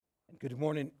Good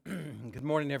morning. Good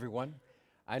morning, everyone.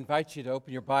 I invite you to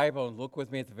open your Bible and look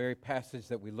with me at the very passage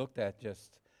that we looked at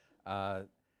just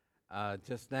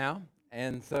now.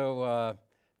 And so,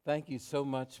 thank you so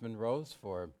much, Monrose,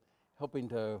 for helping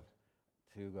to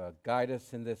guide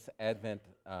us in this Advent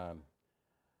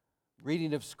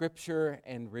reading of Scripture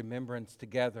and remembrance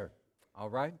together. All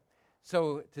right.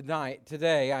 So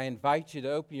today, I invite you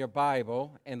to open your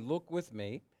Bible and look with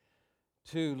me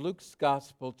to Luke's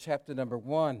Gospel, chapter number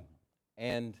 1.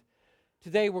 And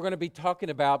today we're going to be talking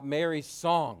about Mary's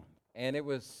song. And it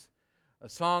was a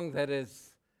song that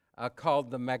is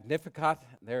called the Magnificat.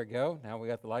 There we go. Now we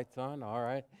got the lights on. All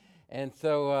right. And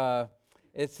so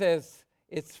it says,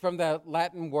 it's from that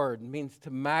Latin word. It means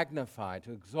to magnify,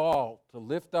 to exalt, to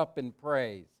lift up in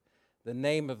praise the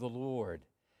name of the Lord.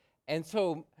 And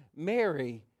so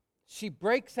Mary, she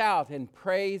breaks out in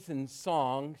praise and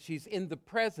song. She's in the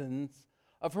presence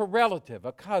of her relative,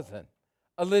 a cousin,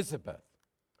 Elizabeth,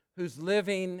 who's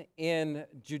living in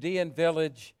Judean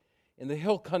village in the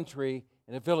hill country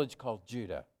in a village called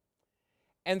Judah.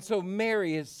 And so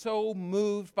Mary is so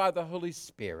moved by the Holy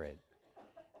Spirit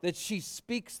that she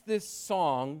speaks this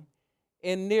song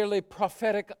in nearly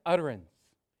prophetic utterance.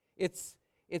 It's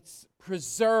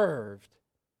preserved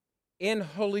in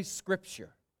Holy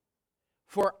Scripture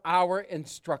for our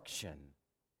instruction.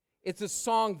 It's a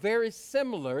song very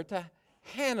similar to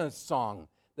Hannah's song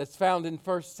that's found in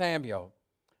 1 Samuel.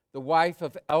 The wife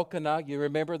of Elkanah, you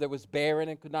remember, that was barren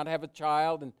and could not have a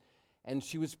child, and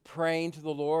she was praying to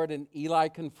the Lord, and Eli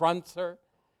confronts her.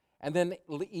 And then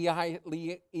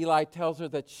Eli tells her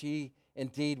that she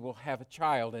indeed will have a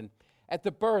child. And at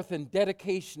the birth and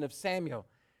dedication of Samuel,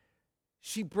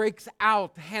 she breaks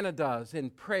out, Hannah does, in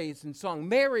praise and song.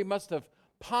 Mary must have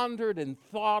pondered and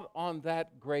thought on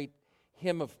that great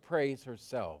hymn of praise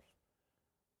herself.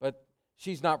 But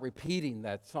she's not repeating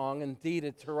that song. Indeed,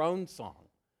 it's her own song.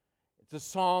 It's a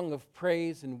song of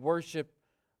praise and worship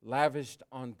lavished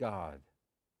on God.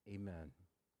 Amen.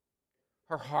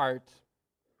 Her heart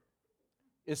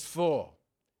is full.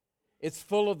 It's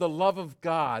full of the love of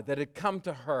God that had come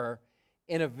to her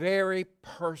in a very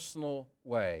personal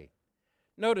way.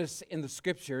 Notice in the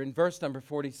Scripture, in verse number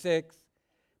 46,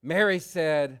 Mary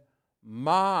said,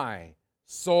 "My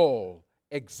soul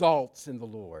exalts in the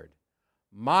Lord.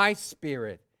 My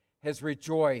spirit has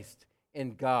rejoiced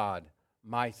in God,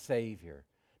 my Savior."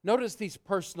 Notice these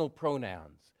personal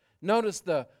pronouns. Notice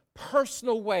the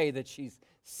personal way that she's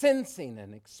sensing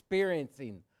and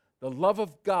experiencing the love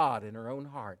of God in her own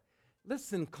heart.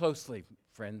 Listen closely,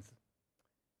 friends.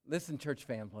 Listen, church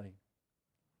family.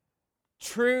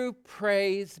 True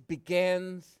praise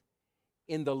begins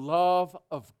in the love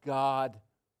of God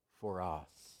for us.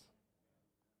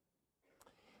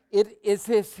 It is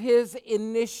His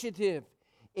initiative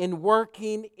in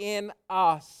working in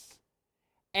us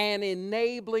and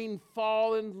enabling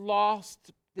fallen,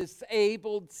 lost,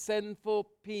 disabled, sinful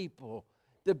people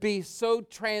to be so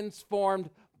transformed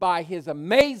by His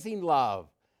amazing love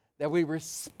that we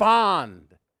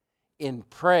respond in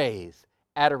praise,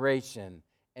 adoration,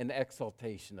 and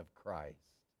exaltation of Christ.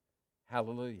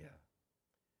 Hallelujah.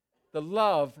 The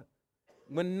love,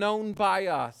 when known by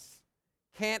us,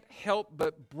 can't help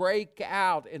but break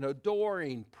out in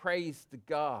adoring praise to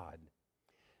God.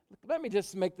 Let me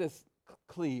just make this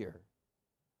clear.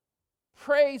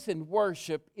 Praise and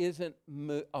worship isn't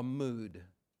a mood.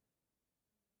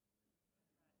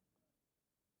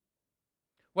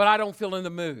 Well, I don't feel in the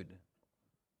mood.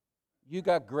 You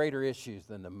got greater issues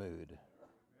than the mood.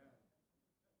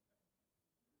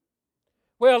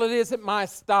 Well, it isn't my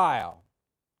style.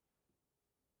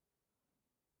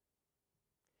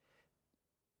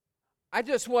 I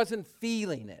just wasn't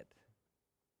feeling it.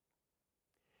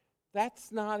 That's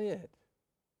not it.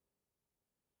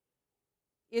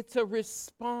 It's a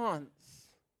response.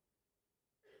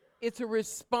 It's a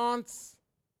response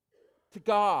to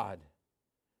God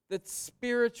that's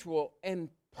spiritual and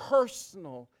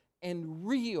personal and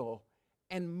real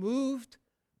and moved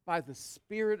by the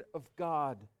Spirit of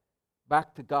God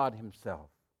back to God Himself.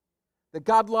 That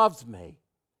God loves me.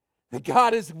 That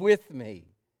God is with me.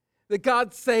 That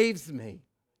God saves me.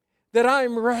 That I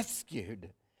am rescued.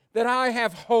 That I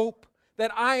have hope.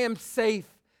 That I am safe.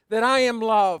 That I am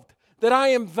loved. That I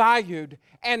am valued.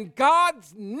 And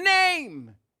God's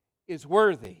name is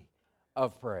worthy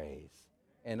of praise.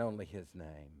 And only His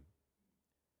name.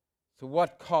 So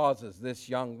what causes this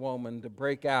young woman to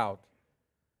break out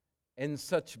in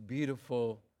such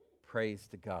beautiful praise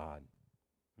to God?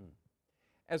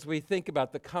 As we think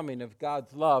about the coming of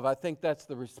God's love, I think that's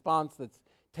the response that's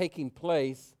taking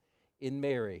place in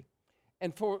Mary.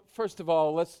 And first of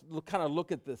all, let's kind of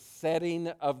look at the setting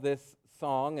of this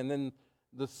song, and then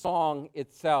the song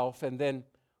itself, and then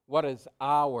what is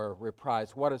our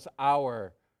reprise? What is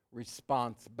our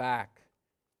response back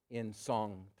in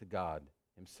song to God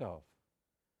Himself?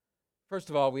 First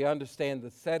of all, we understand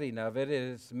the setting of it. It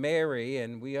is Mary,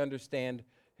 and we understand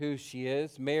who she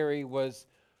is. Mary was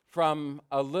from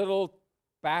a little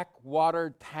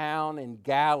backwater town in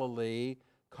Galilee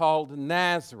called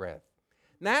Nazareth.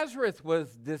 Nazareth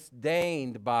was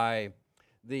disdained by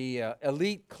the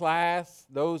elite class,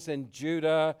 those in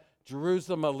Judah,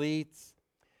 Jerusalem elites.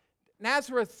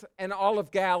 Nazareth and all of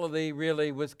Galilee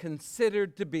really was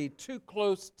considered to be too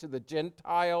close to the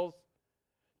Gentiles,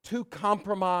 too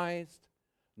compromised,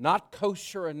 not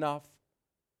kosher enough.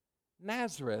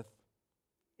 Nazareth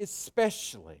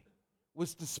especially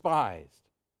was despised.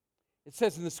 It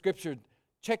says in the scripture,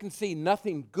 check and see,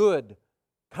 nothing good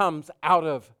comes out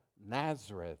of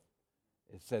Nazareth,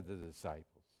 it said to the disciples.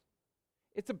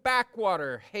 It's a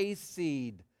backwater,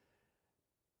 hayseed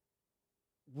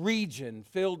region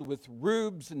filled with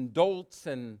rubes and dolts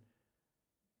and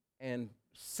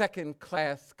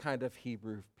second-class kind of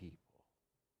Hebrew people,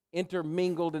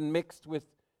 intermingled and mixed with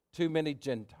too many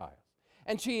Gentiles.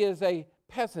 And she is a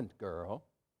peasant girl.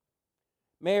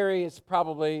 Mary is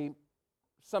probably,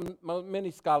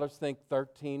 many scholars think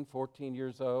 13, 14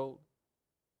 years old,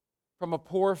 from a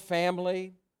poor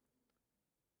family,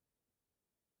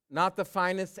 not the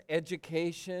finest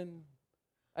education,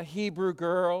 a Hebrew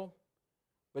girl,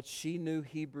 but she knew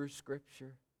Hebrew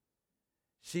scripture.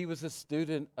 She was a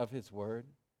student of his word.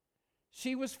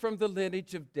 She was from the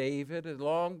lineage of David,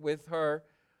 along with her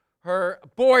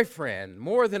boyfriend,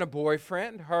 more than a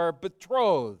boyfriend, her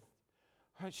betrothed.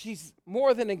 She's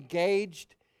more than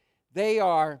engaged. They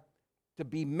are to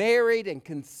be married and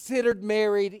considered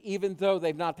married, even though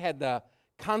they've not had the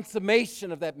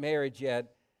consummation of that marriage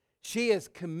yet. She is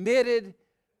committed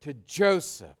to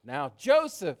Joseph. Now,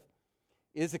 Joseph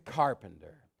is a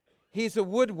carpenter. He's a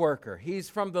woodworker. He's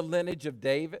from the lineage of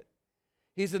David.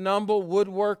 He's an humble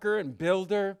woodworker and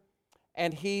builder,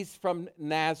 and he's from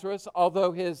Nazareth,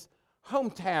 although his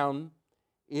hometown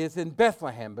is in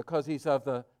Bethlehem because he's of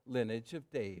the lineage of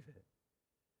David.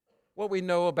 What we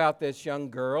know about this young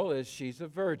girl is she's a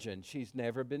virgin. She's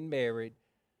never been married.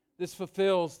 This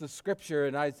fulfills the scripture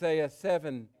in Isaiah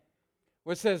 7,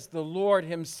 where it says, the Lord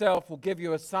himself will give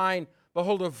you a sign.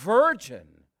 Behold, a virgin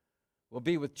will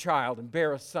be with child and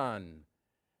bear a son,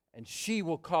 and she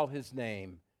will call his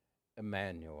name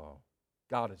Emmanuel.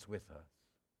 God is with us.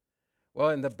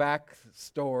 Well, in the back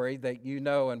story that you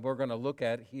know and we're going to look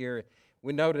at here,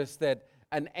 we notice that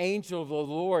an angel of the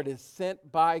Lord is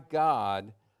sent by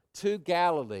God to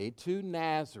Galilee, to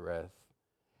Nazareth,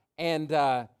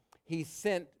 and he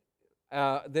sent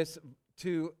this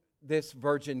to this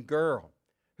virgin girl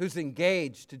who's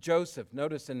engaged to Joseph.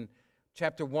 Notice in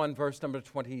chapter 1, verse number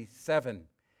 27.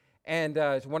 And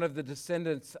it's one of the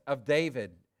descendants of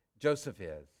David, Joseph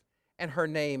is. And her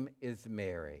name is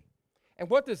Mary. And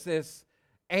what does this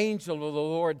angel of the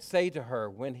Lord say to her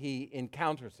when he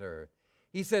encounters her?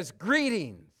 He says,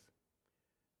 greetings,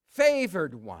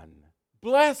 favored one,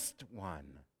 blessed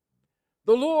one.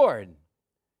 The Lord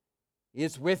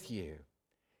is with you.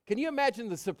 Can you imagine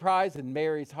the surprise in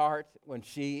Mary's heart when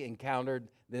she encountered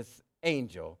this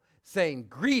angel saying,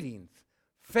 greetings,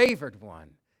 favored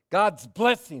one. God's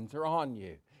blessings are on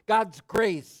you. God's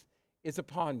grace is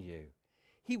upon you.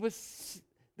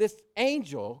 This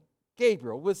angel,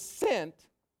 Gabriel, was sent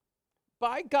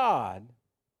by God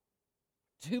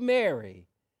to Mary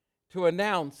to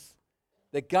announce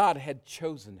that God had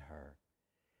chosen her.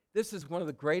 This is one of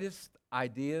the greatest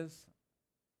ideas.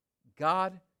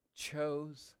 God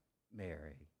chose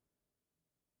Mary.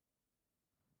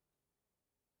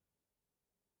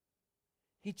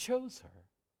 He chose her.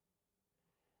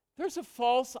 There's a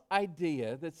false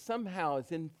idea that somehow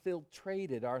has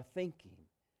infiltrated our thinking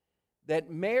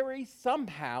that Mary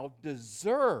somehow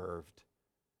deserved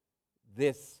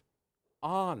this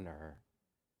honor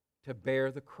to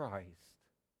bear the Christ.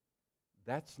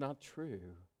 That's not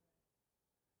true.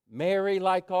 Mary,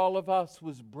 like all of us,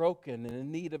 was broken and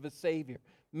in need of a Savior.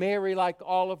 Mary, like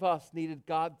all of us, needed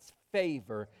God's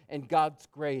favor and God's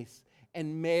grace.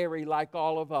 And Mary, like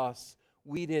all of us,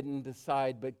 we didn't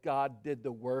decide, but God did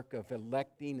the work of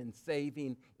electing and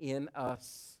saving in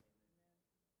us,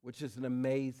 which is an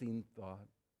amazing thought.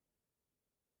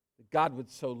 That God would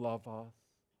so love us.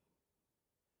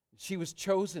 She was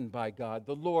chosen by God.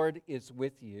 The Lord is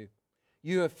with you.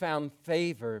 You have found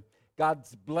favor,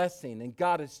 God's blessing, and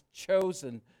God has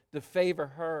chosen to favor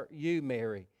her, you,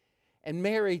 Mary. And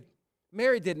Mary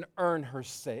didn't earn her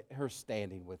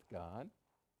standing with God.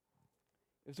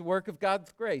 It was a work of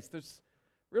God's grace. There's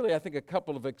really, I think, a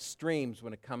couple of extremes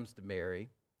when it comes to Mary.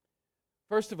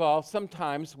 First of all,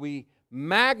 sometimes we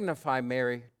magnify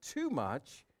Mary too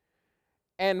much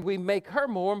and we make her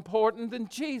more important than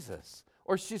Jesus,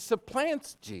 or she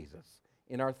supplants Jesus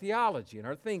in our theology, in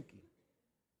our thinking.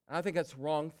 And I think that's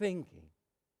wrong thinking.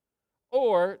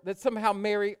 Or that somehow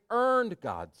Mary earned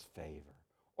God's favor,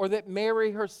 or that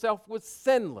Mary herself was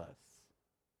sinless.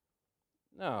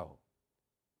 No,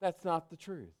 that's not the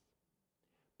truth.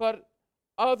 But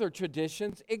other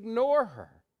traditions ignore her,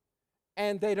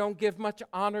 and they don't give much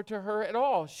honor to her at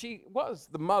all. She was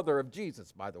the mother of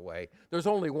Jesus, by the way. There's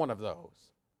only one of those.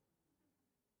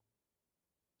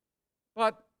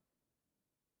 But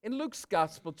in Luke's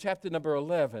Gospel, chapter number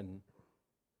 11,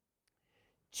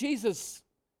 Jesus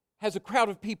has a crowd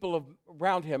of people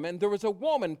around him, and there was a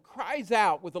woman cries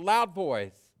out with a loud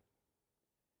voice,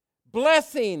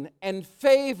 blessing and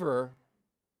favor,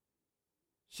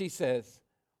 she says,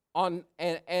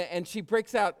 and she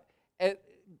breaks out,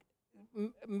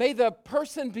 may the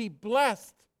person be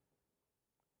blessed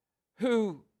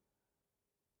who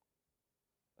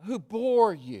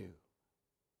bore you,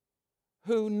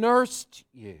 who nursed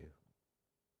you.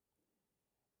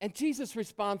 And Jesus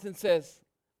responds and says,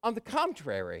 on the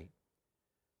contrary,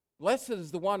 blessed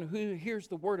is the one who hears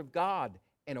the word of God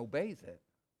and obeys it.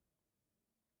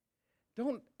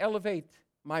 Don't elevate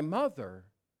my mother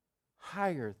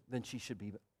higher than she should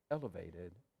be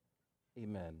elevated.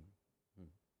 Amen.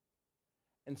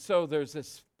 And so there's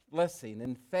this blessing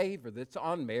and favor that's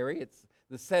on Mary. It's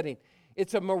the setting.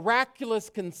 It's a miraculous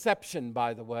conception,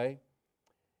 by the way.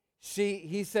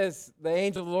 He says, the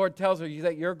angel of the Lord tells her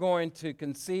that you're going to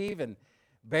conceive and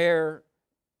bear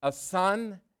a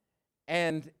son,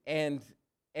 and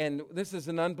this is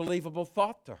an unbelievable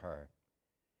thought to her.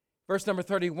 Verse number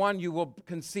 31, you will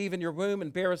conceive in your womb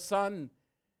and bear a son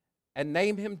and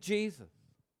name him Jesus.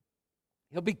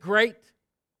 He'll be great.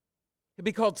 He'll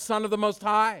be called Son of the Most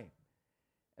High.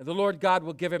 And the Lord God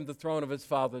will give him the throne of his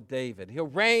father David. He'll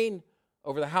reign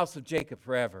over the house of Jacob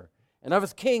forever, and of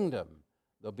his kingdom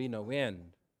there'll be no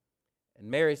end. And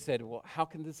Mary said, well, how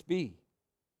can this be?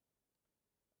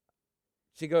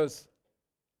 She goes,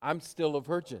 I'm still a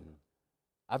virgin.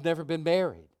 I've never been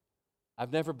married.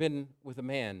 I've never been with a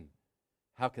man.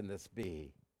 How can this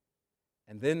be?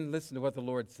 And then listen to what the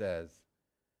Lord says.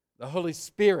 The Holy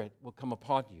Spirit will come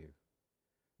upon you.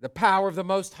 The power of the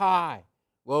Most High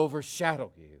will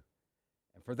overshadow you.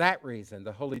 And for that reason,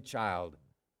 the Holy Child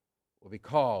will be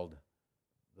called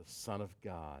the Son of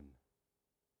God.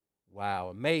 Wow,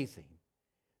 amazing.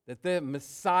 That the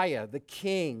Messiah, the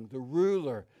King, the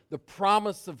ruler, the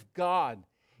promise of God,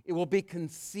 it will be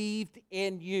conceived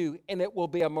in you, and it will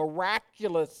be a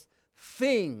miraculous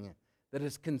thing that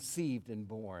is conceived and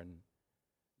born.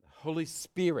 The Holy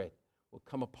Spirit will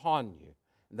come upon you,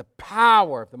 and the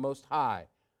power of the Most High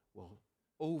will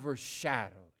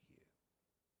overshadow you.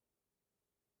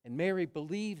 And Mary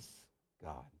believes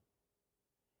God.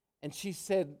 And she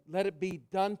said, let it be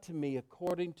done to me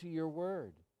according to your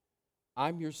word.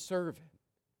 I'm your servant.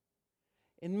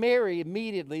 And Mary,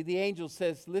 immediately, the angel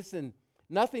says, listen,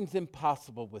 nothing's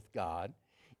impossible with God.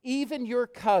 Even your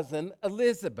cousin,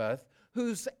 Elizabeth,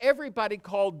 who's everybody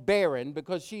called barren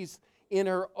because she's in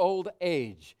her old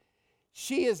age.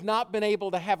 She has not been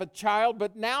able to have a child,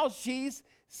 but now she's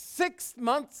 6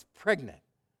 months pregnant.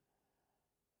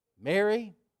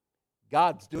 Mary,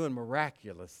 God's doing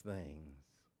miraculous things.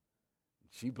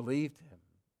 She believed him.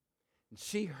 And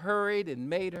she hurried and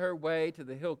made her way to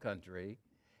the hill country,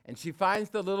 and she finds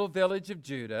the little village of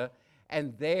Judah,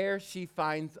 and there she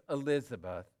finds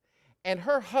Elizabeth. And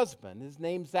her husband is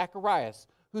named Zacharias,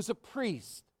 who's a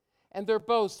priest. And they're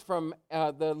both from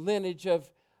the lineage of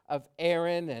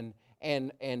Aaron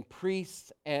and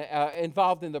priests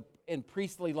involved in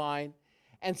priestly line.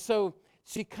 And so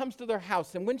she comes to their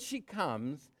house, and when she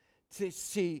comes,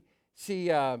 she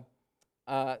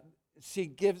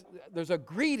gives, there's a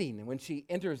greeting when she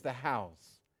enters the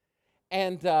house.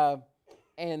 And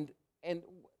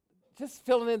just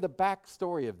filling in the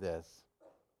backstory of this,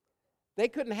 they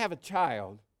couldn't have a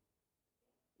child.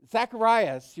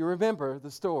 Zacharias, you remember the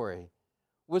story,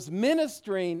 was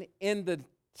ministering in the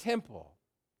temple,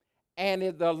 and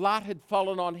the lot had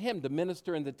fallen on him to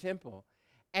minister in the temple.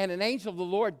 And an angel of the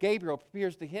Lord, Gabriel,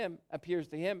 appears to him,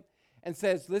 and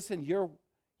says, "Listen, you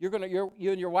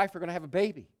and your wife are going to have a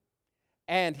baby,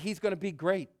 and he's going to be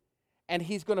great, and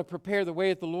he's going to prepare the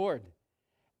way of the Lord."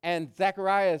 And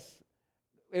Zacharias,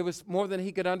 it was more than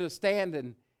he could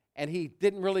understand, and he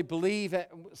didn't really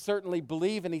certainly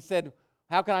believe, and he said,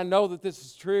 "How can I know that this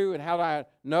is true, and how do I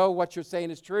know what you're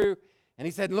saying is true?" And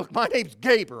he said, "Look, my name's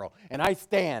Gabriel, and I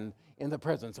stand in the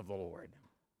presence of the Lord."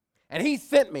 And he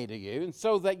sent me to you, and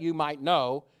so that you might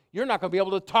know, you're not going to be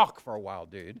able to talk for a while,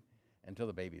 dude, until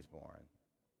the baby's born.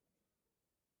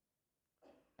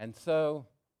 And so,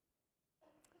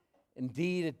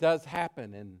 indeed, it does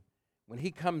happen. And when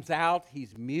he comes out,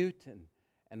 he's mute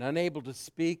and unable to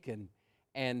speak,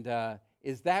 and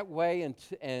is that way.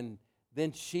 And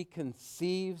then she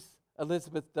conceives,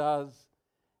 Elizabeth does,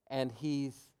 and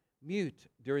he's mute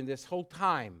during this whole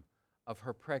time of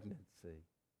her pregnancy.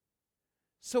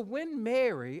 So when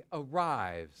Mary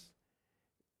arrives,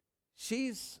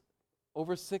 she's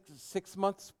over six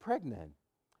months pregnant,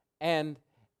 and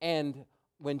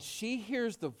when she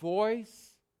hears the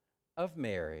voice of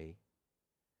Mary,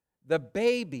 the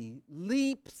baby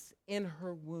leaps in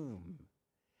her womb.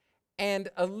 And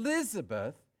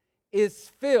Elizabeth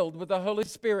is filled with the Holy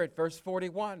Spirit, verse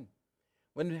 41.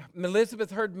 When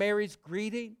Elizabeth heard Mary's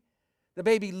greeting, the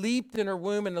baby leaped in her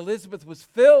womb, and Elizabeth was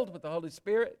filled with the Holy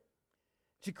Spirit.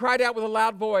 She cried out with a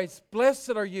loud voice,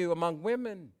 "Blessed are you among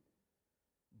women.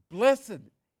 Blessed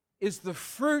is the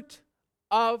fruit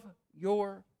of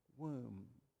your womb."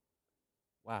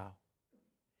 Wow.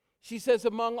 She says,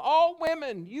 among all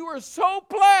women, you are so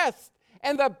blessed,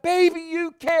 and the baby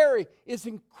you carry is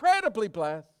incredibly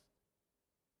blessed.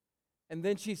 And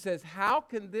then she says, how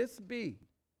can this be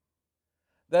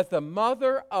that the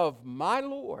mother of my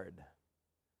Lord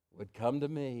would come to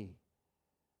me?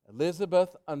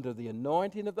 Elizabeth, under the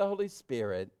anointing of the Holy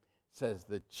Spirit, says,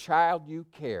 the child you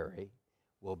carry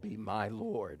will be my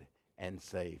Lord and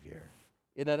Savior.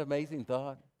 Isn't that an amazing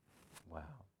thought? Wow.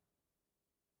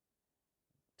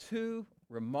 Two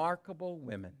remarkable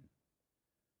women,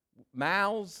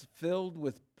 mouths filled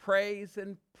with praise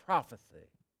and prophecy,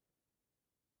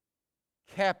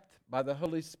 kept by the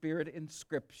Holy Spirit in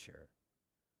Scripture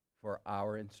for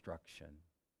our instruction.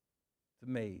 It's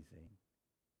amazing,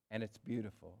 and it's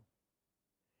beautiful.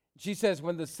 She says,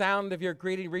 when the sound of your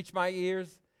greeting reached my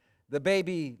ears, the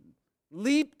baby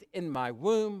leaped in my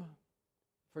womb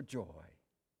for joy.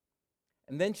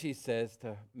 And then she says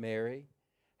to Mary,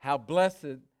 how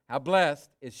blessed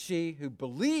is she who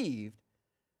believed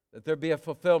that there'd be a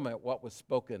fulfillment of what was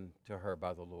spoken to her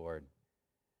by the Lord.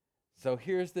 So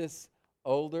here's this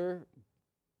older,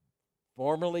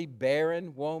 formerly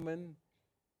barren woman,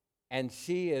 and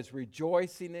she is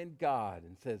rejoicing in God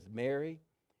and says, Mary,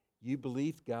 you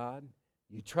believed God,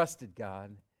 you trusted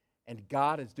God, and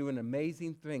God is doing an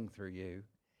amazing thing through you.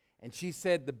 And she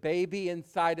said, the baby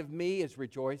inside of me is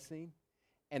rejoicing,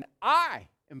 and I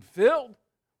am filled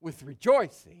with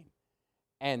rejoicing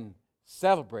and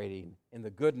celebrating in the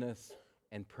goodness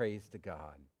and praise to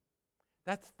God.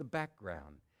 That's the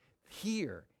background.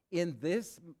 Here in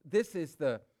this is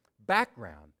the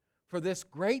background for this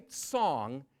great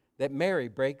song that Mary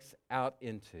breaks out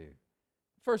into.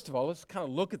 First of all, let's kind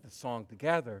of look at the song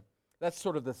together. That's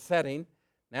sort of the setting.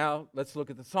 Now, let's look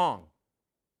at the song.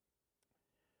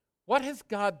 What has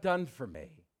God done for me?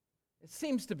 It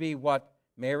seems to be what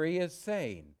Mary is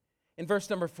saying. In verse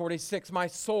number 46, my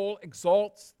soul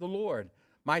exalts the Lord.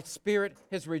 My spirit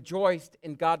has rejoiced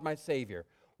in God my Savior.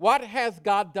 What has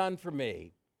God done for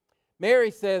me? Mary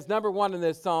says, number one in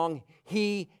this song,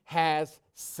 He has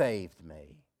saved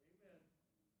me.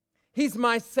 He's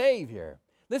my Savior.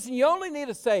 Listen, you only need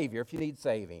a Savior if you need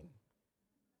saving.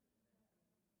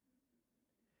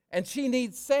 And she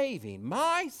needs saving,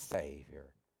 my Savior.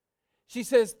 She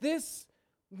says, this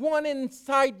one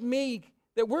inside me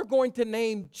that we're going to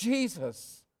name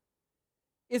Jesus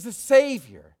is a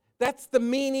Savior. That's the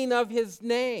meaning of His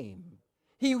name.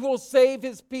 He will save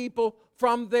His people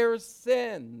from their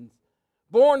sins.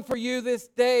 Born for you this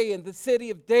day in the city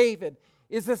of David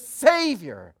is a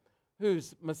Savior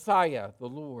who's Messiah, the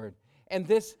Lord. And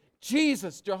this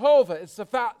Jesus, Jehovah, is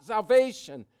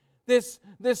salvation. This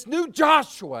new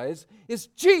Joshua is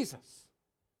Jesus.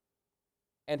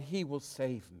 And He will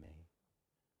save me.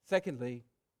 Secondly,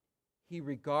 He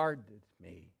regarded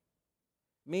me.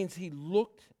 Means He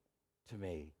looked to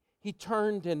me. He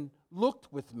turned and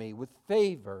looked with me with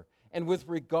favor and with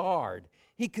regard.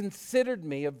 He considered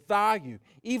me of value,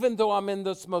 even though I'm in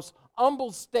this most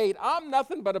humble state. I'm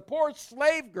nothing but a poor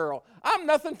slave girl. I'm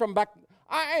nothing from back.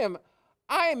 I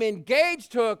am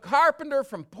engaged to a carpenter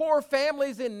from poor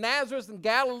families in Nazareth and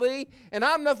Galilee, and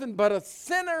I'm nothing but a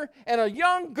sinner and a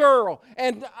young girl,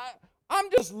 and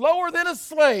I'm just lower than a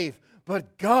slave.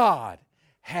 But God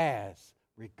has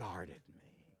regarded me.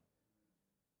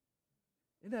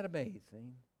 Isn't that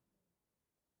amazing?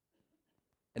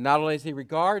 And not only has He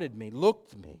regarded me,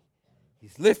 looked at me,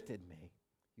 He's lifted me,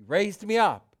 He raised me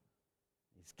up,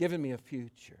 He's given me a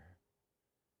future.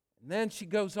 And then she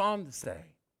goes on to say,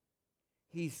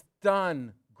 He's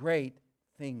done great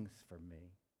things for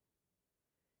me.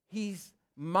 He's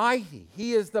mighty.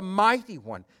 He is the mighty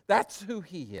one. That's who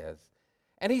he is.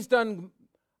 And he's done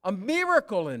a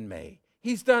miracle in me.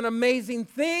 He's done amazing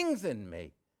things in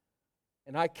me.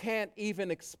 And I can't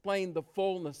even explain the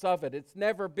fullness of it. It's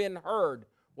never been heard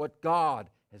what God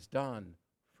has done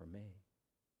for me.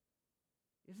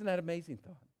 Isn't that amazing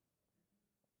thought?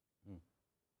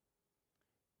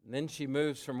 And then she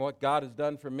moves from what God has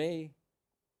done for me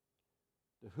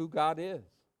to who God is.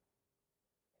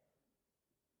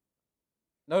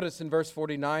 Notice in verse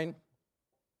 49,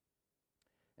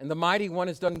 and the mighty one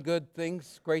has done good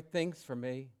things, great things for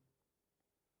me,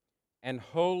 and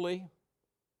holy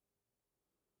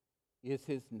is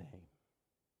his name.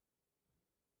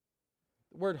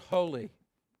 The word holy,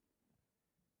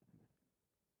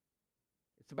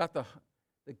 it's about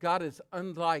that God is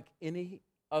unlike any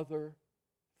other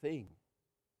thing.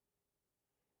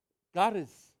 God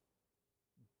is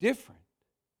different.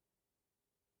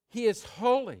 He is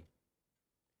holy.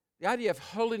 The idea of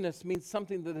holiness means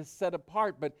something that is set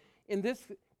apart, but in this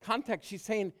context, she's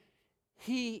saying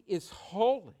he is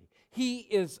holy. He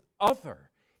is other.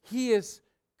 He is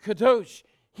kadosh.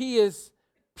 He is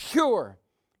pure.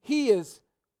 He is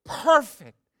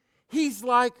perfect. He's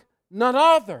like none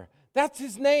other. That's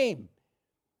his name.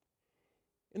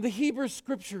 In the Hebrew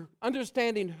scripture,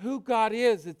 understanding who God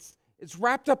is, it's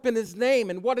wrapped up in his name.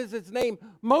 And what is his name?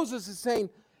 Moses is saying,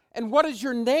 and what is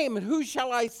your name? And who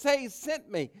shall I say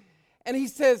sent me? And he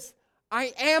says,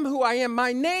 I am who I am.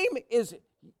 My name is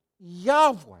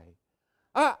Yahweh.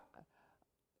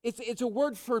 It's a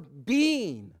word for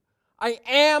being. I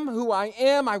am who I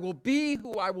am. I will be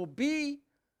who I will be.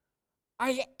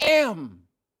 I am.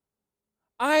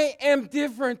 I am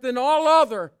different than all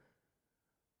other.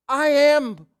 I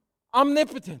am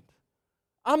omnipotent,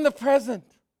 omnipresent,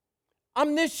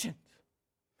 omniscient.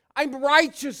 I'm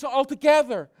righteous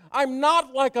altogether. I'm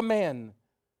not like a man.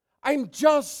 I'm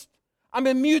just. I'm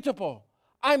immutable.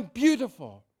 I'm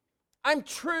beautiful. I'm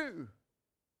true.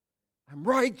 I'm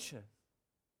righteous.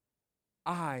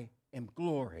 I am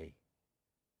glory.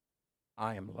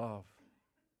 I am love.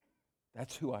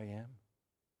 That's who I am.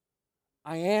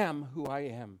 I am who I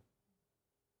am.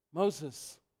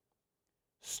 Moses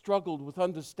struggled with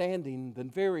understanding the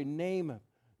very name of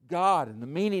God and the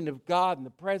meaning of God and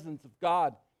the presence of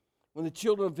God. When the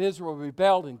children of Israel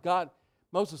rebelled and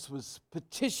Moses was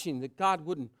petitioning that God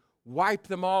wouldn't wipe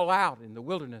them all out in the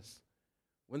wilderness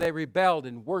when they rebelled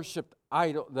and worshiped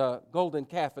the golden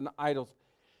calf and idols.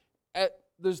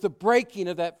 There's the breaking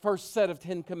of that first set of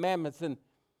 10 commandments, and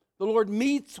the Lord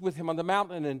meets with him on the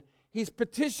mountain, and he's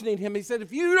petitioning him. He said,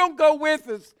 if you don't go with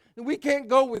us, then we can't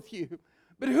go with you.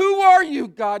 But who are you,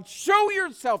 God? Show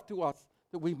yourself to us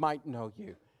that we might know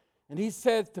you. And he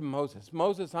said to Moses,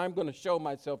 Moses, I'm going to show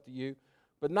myself to you,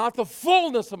 but not the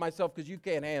fullness of myself because you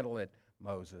can't handle it,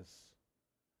 Moses.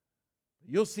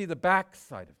 You'll see the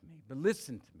backside of me, but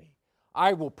listen to me.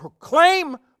 I will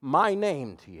proclaim my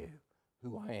name to you,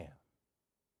 who I am.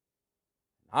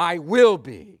 I will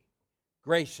be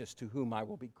gracious to whom I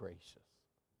will be gracious.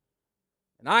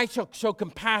 And I shall show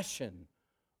compassion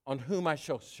on whom I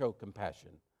shall show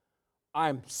compassion.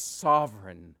 I'm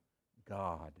sovereign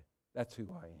God. That's who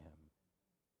I am.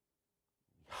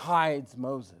 He hides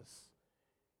Moses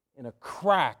in a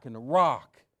crack in a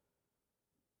rock.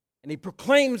 And he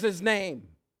proclaims his name,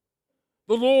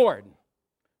 the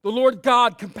Lord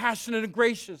God, compassionate and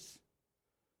gracious,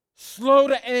 slow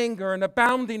to anger and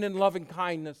abounding in loving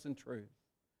kindness and truth,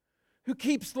 who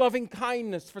keeps loving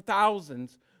kindness for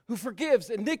thousands, who forgives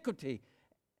iniquity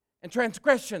and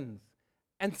transgressions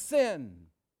and sin,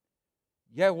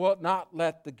 yet will not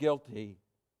let the guilty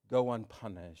go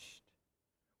unpunished.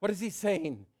 What is he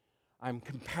saying? I'm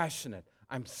compassionate,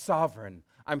 I'm sovereign,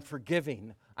 I'm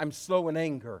forgiving, I'm slow in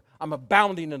anger, I'm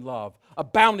abounding in love,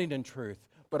 abounding in truth,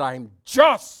 but I'm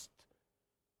just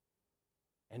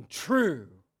and true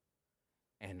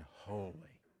and holy.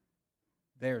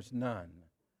 There's none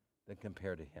that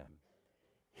compare to him.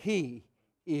 He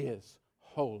is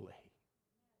holy.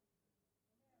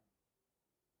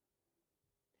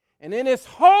 And in his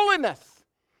holiness,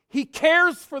 he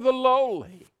cares for the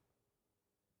lowly.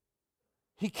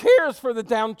 He cares for the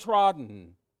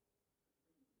downtrodden.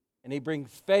 And he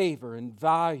brings favor and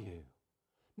value,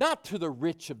 not to the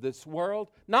rich of this world,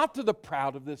 not to the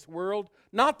proud of this world,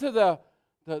 not to the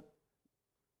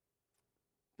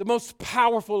most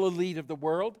powerful elite of the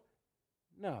world.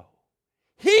 No.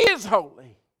 He is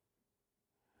holy.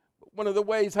 But one of the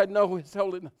ways I know his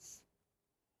holiness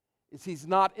is he's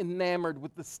not enamored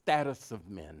with the status of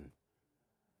men,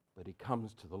 but he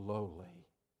comes to the lowly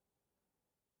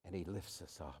and he lifts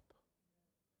us up.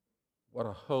 What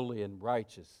a holy and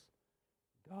righteous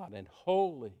God, and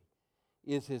holy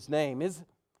is his name.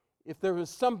 If there was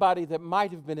somebody that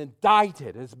might have been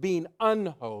indicted as being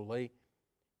unholy,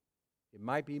 it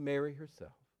might be Mary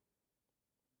herself.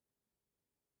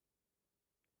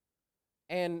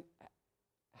 And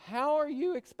how are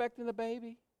you expecting a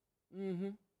baby?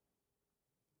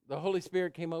 The Holy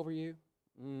Spirit came over you?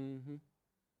 Do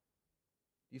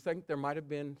you think there might have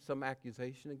been some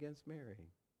accusation against Mary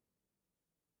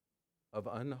of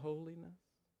unholiness?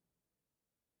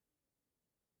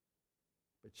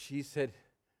 But she said,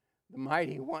 the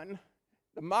mighty one,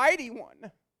 the mighty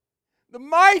one, the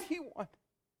mighty one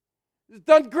has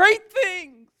done great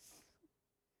things.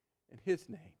 And his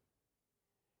name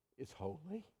is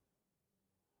holy.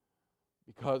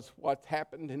 Because what's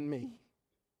happened in me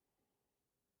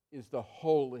is the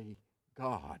holy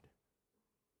God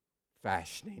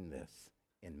fashioning this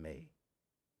in me.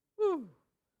 Woo!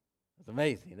 That's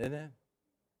amazing, isn't it?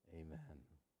 Amen.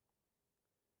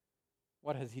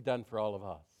 What has he done for all of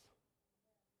us?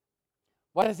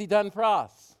 What has he done for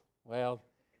us? Well,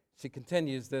 she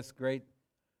continues this great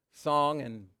song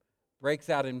and breaks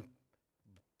out in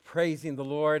praising the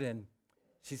Lord. And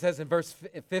she says in verse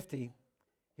 50,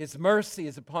 his mercy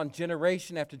is upon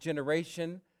generation after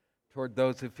generation toward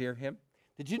those who fear him.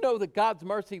 Did you know that God's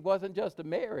mercy wasn't just to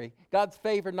Mary? God's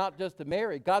favor not just to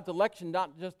Mary. God's election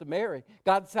not just to Mary.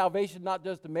 God's salvation not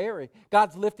just to Mary.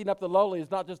 God's lifting up the lowly is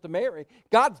not just to Mary.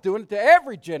 God's doing it to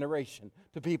every generation,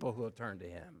 to people who have turned to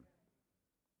him.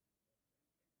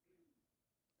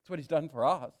 That's what he's done for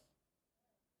us.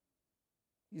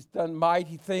 He's done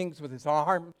mighty things with his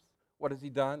arms. What has he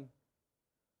done?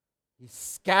 He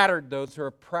scattered those who are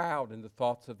proud in the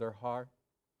thoughts of their heart.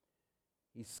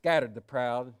 He scattered the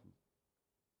proud.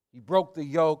 He broke the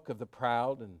yoke of the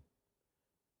proud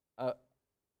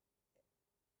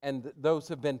and those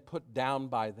who have been put down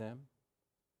by them.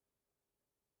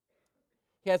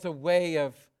 He has a way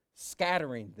of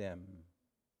scattering them,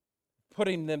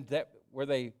 putting them where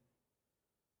they,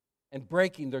 and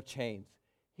breaking their chains.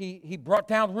 He brought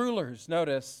down rulers,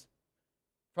 notice,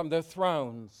 from their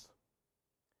thrones.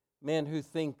 Men who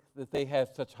think that they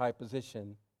have such high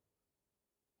position.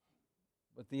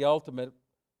 But the ultimate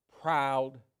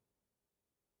proud,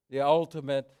 the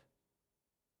ultimate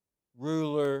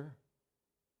ruler,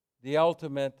 the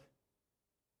ultimate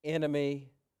enemy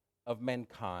of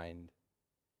mankind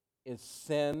is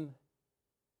sin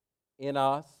in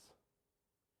us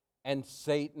and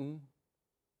Satan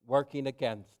working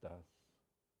against us.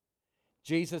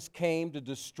 Jesus came to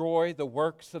destroy the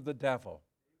works of the devil.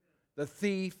 The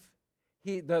thief,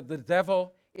 the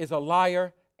devil is a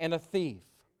liar and a thief.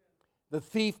 The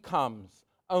thief comes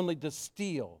only to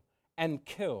steal and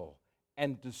kill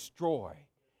and destroy.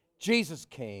 Jesus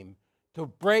came to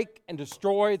break and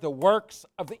destroy the works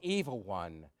of the evil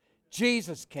one.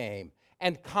 Jesus came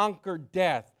and conquered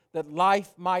death that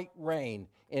life might reign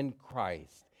in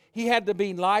Christ. He had to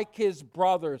be like his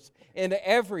brothers in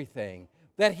everything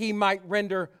that he might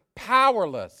render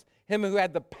powerless him who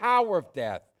had the power of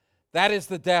death, that is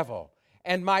the devil,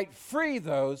 and might free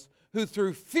those who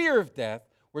through fear of death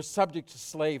were subject to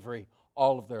slavery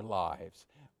all of their lives.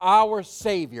 Our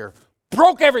Savior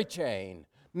broke every chain,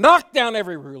 knocked down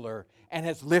every ruler, and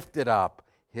has lifted up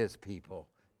his people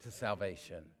to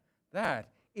salvation. That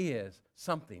is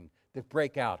something to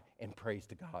break out and praise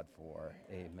to God for.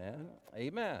 Amen.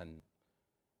 Amen.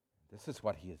 This is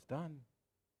what he has done.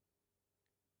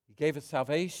 He gave us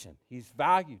salvation. He's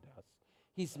valued us.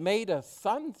 He's made us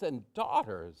sons and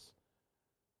daughters.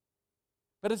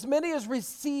 But as many as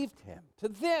received him, to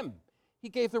them he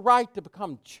gave the right to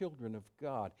become children of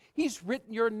God. He's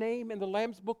written your name in the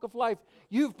Lamb's Book of Life.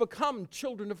 You've become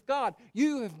children of God.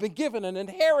 You have been given an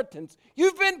inheritance.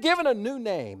 You've been given a new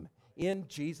name in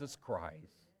Jesus Christ.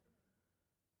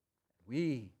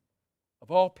 We,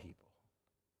 of all people,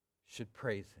 should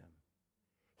praise him.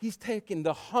 He's taken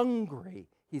the hungry,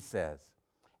 he says,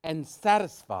 and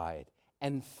satisfied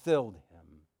and filled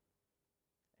him.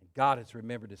 And God has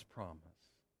remembered his promise.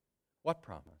 What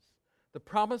promise? The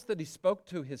promise that he spoke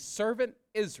to his servant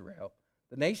Israel,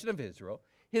 the nation of Israel,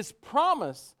 his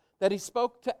promise that he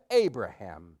spoke to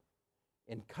Abraham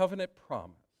in covenant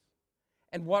promise.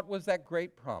 And what was that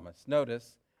great promise?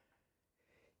 Notice,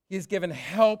 he has given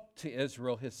help to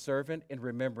Israel, his servant, in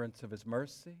remembrance of his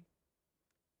mercy,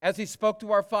 as he spoke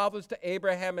to our fathers, to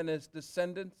Abraham and his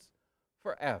descendants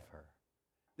forever.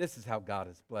 This is how God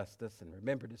has blessed us and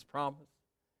remembered his promise.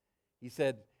 He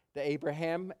said to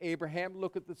Abraham, Abraham,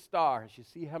 look at the stars. You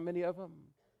see how many of them?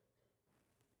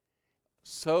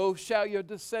 So shall your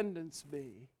descendants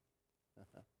be.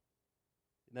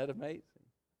 Isn't that amazing?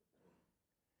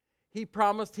 He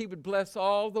promised he would bless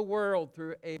all the world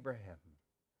through Abraham.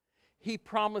 He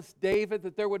promised David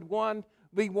that there would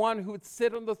be one who would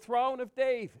sit on the throne of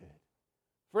David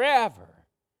forever.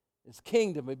 His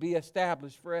kingdom would be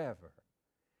established forever.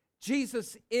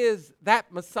 Jesus is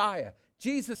that Messiah.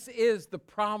 Jesus is the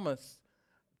promise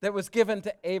that was given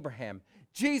to Abraham.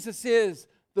 Jesus is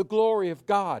the glory of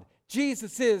God.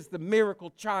 Jesus is the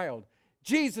miracle child.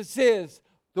 Jesus is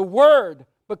the Word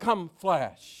become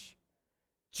flesh.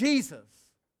 Jesus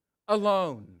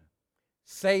alone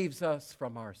saves us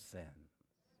from our sin.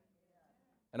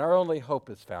 And our only hope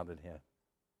is found in Him.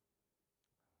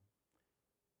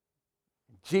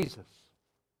 Jesus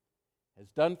has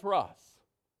done for us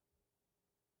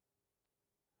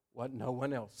what no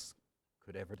one else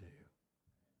could ever do.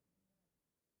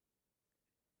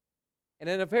 And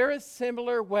in a very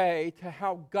similar way to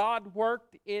how God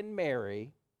worked in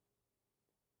Mary,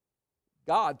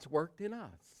 God's worked in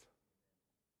us.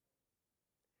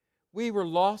 We were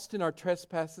lost in our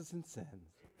trespasses and sins,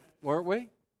 weren't we?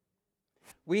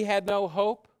 We had no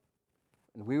hope,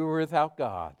 and we were without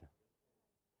God.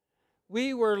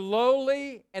 We were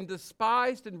lowly and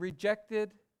despised and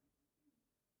rejected.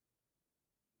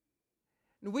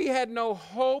 And we had no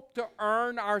hope to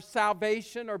earn our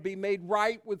salvation or be made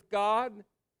right with God.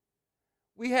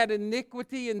 We had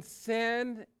iniquity and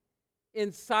sin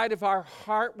inside of our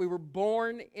heart. We were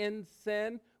born in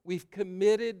sin. We've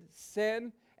committed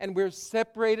sin, and we're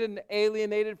separated and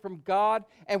alienated from God,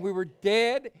 and we were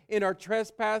dead in our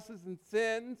trespasses and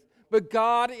sins. But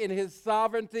God, in His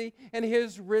sovereignty and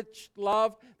His rich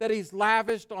love that He's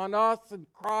lavished on us in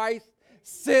Christ,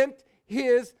 sent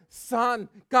His Son.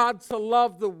 God so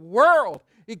loved the world,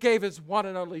 He gave His one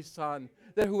and only Son,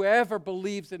 that whoever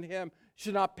believes in Him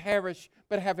should not perish,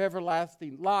 but have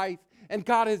everlasting life. And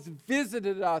God has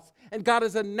visited us, and God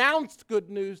has announced good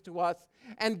news to us,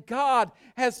 and God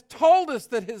has told us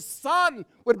that His Son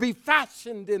would be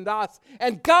fashioned in us,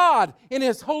 and God, in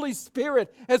His Holy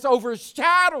Spirit, has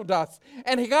overshadowed us,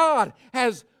 and God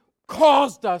has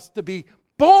caused us to be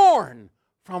born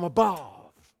from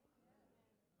above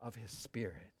of His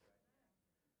Spirit.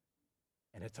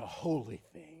 And it's a holy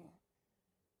thing,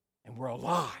 and we're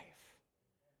alive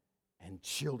and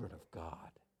children of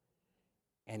God.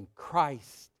 And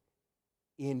Christ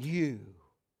in you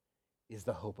is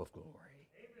the hope of glory.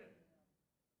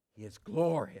 He has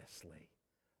gloriously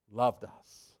loved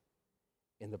us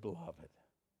in the beloved.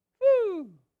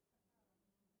 Woo!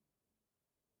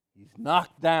 He's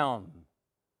knocked down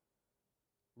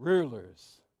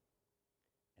rulers,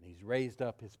 and He's raised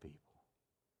up His people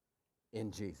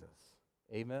in Jesus.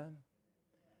 Amen?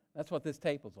 That's what this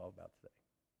table's all about today.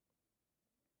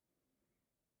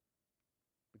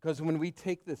 Because when we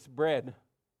take this bread,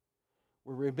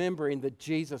 we're remembering that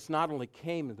Jesus not only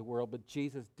came into the world, but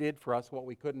Jesus did for us what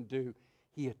we couldn't do.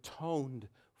 He atoned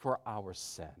for our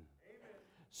sin. Amen.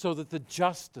 So that the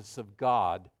justice of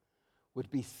God would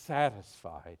be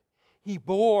satisfied. He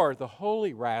bore the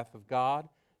holy wrath of God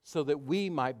so that we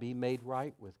might be made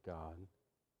right with God.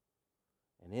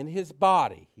 And in His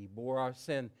body, He bore our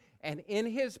sin. And in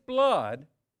His blood,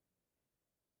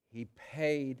 He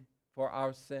paid for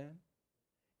our sin.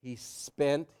 He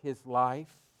spent His life,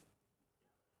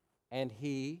 and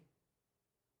He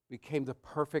became the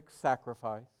perfect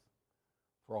sacrifice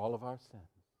for all of our sins.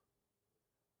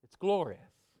 It's glorious.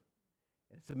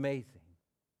 It's amazing.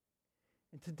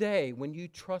 And today, when you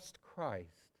trust Christ,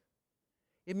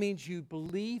 it means you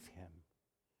believe Him.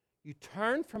 You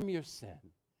turn from your sin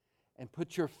and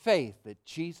put your faith that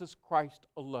Jesus Christ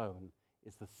alone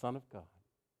is the Son of God,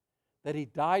 that He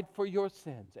died for your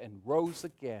sins and rose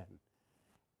again.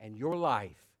 And your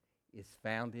life is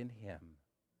found in Him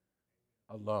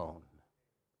alone.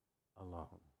 Alone.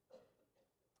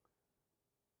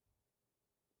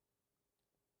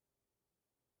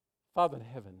 Father in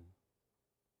heaven,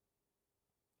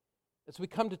 as we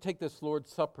come to take this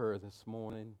Lord's Supper this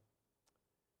morning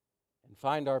and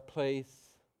find our place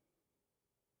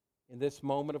in this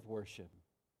moment of worship,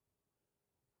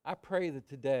 I pray that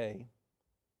today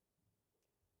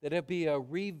that it be a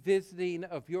revisiting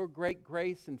of your great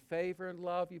grace and favor and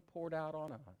love you poured out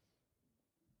on us.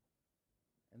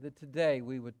 And that today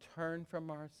we would turn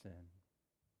from our sin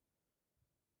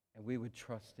and we would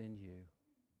trust in you.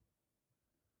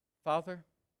 Father,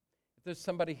 if there's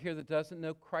somebody here that doesn't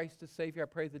know Christ as Savior, I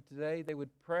pray that today they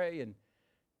would pray and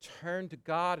turn to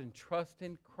God and trust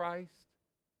in Christ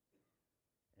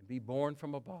and be born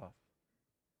from above.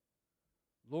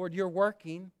 Lord, you're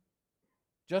working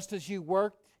just as you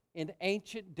worked in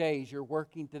ancient days, you're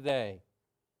working today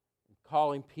and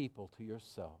calling people to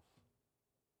yourself.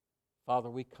 Father,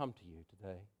 we come to you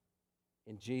today.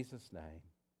 In Jesus' name,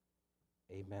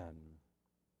 amen.